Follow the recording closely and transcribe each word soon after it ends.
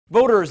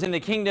Voters in the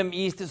Kingdom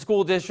East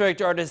School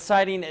District are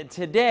deciding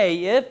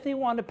today if they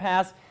want to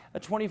pass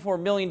a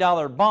 $24 million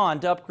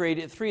bond to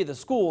upgrade 3 of the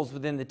schools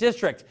within the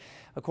district.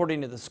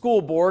 According to the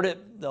school board,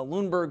 the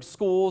Lunenburg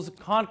schools,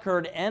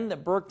 Concord, and the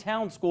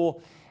Burketown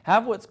school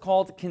have what's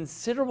called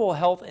considerable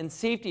health and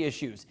safety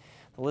issues.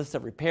 The list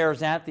of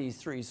repairs at these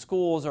 3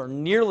 schools are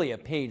nearly a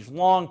page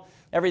long,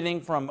 everything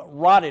from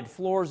rotted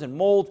floors and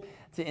mold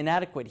to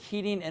inadequate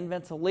heating and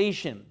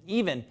ventilation,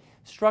 even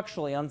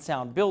structurally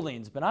unsound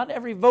buildings. But not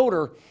every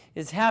voter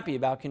is happy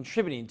about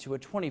contributing to a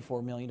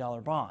 $24 million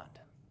bond.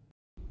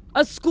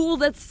 A school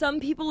that some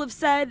people have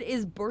said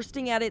is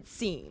bursting at its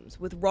seams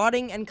with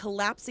rotting and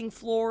collapsing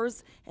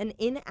floors and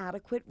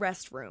inadequate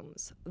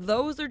restrooms.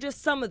 Those are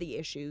just some of the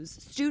issues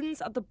students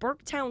at the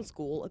Burketown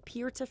School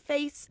appear to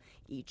face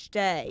each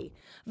day.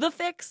 The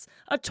fix,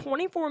 a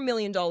 $24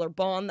 million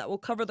bond that will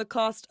cover the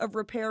cost of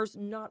repairs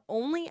not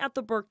only at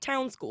the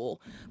Burketown School,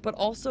 but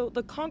also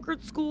the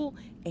Concord School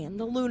and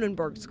the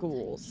Lunenburg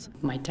schools.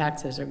 My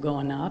taxes are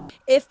going up.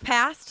 If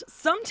passed,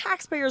 some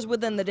taxpayers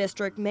within the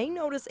district may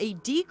notice a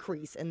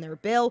decrease in their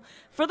bill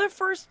for the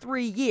first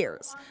 3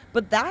 years,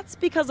 but that's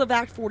because of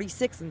Act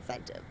 46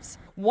 incentives.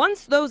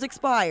 Once those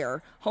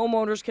expire,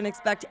 homeowners can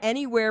expect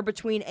anywhere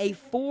between a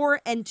 $400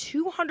 and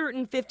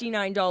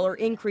 $259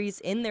 increase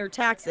in their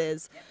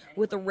taxes,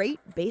 with a rate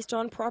based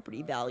on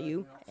property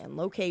value and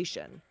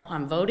location.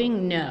 I'm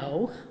voting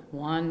no.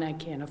 One, I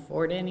can't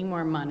afford any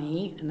more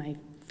money, and I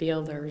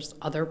feel there's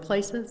other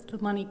places the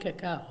money could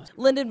go.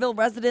 Lyndonville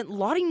resident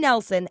Lottie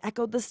Nelson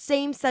echoed the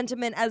same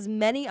sentiment as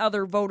many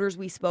other voters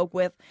we spoke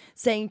with,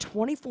 saying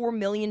 $24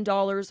 million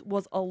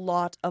was a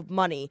lot of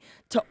money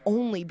to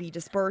only be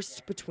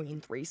dispersed between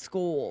 3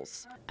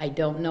 schools. I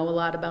don't know a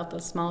lot about the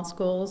small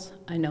schools.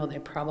 I know they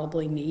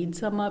probably need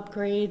some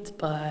upgrades,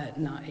 but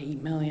not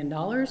 $8 million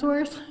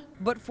worth.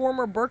 But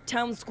former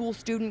Burketown School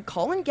student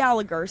Colin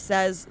Gallagher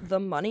says the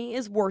money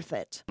is worth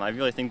it. I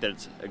really think that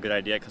it's a good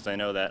idea because I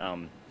know that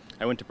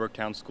I went to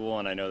Burketown School,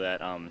 and I know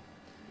that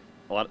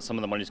some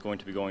of the money is going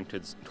to be going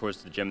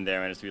towards the gym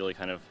there, and it's really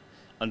kind of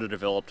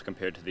underdeveloped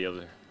compared to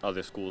the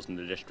other schools in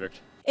the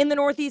district. In the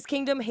Northeast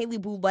Kingdom, Haley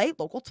Boulay,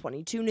 Local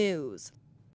 22 News.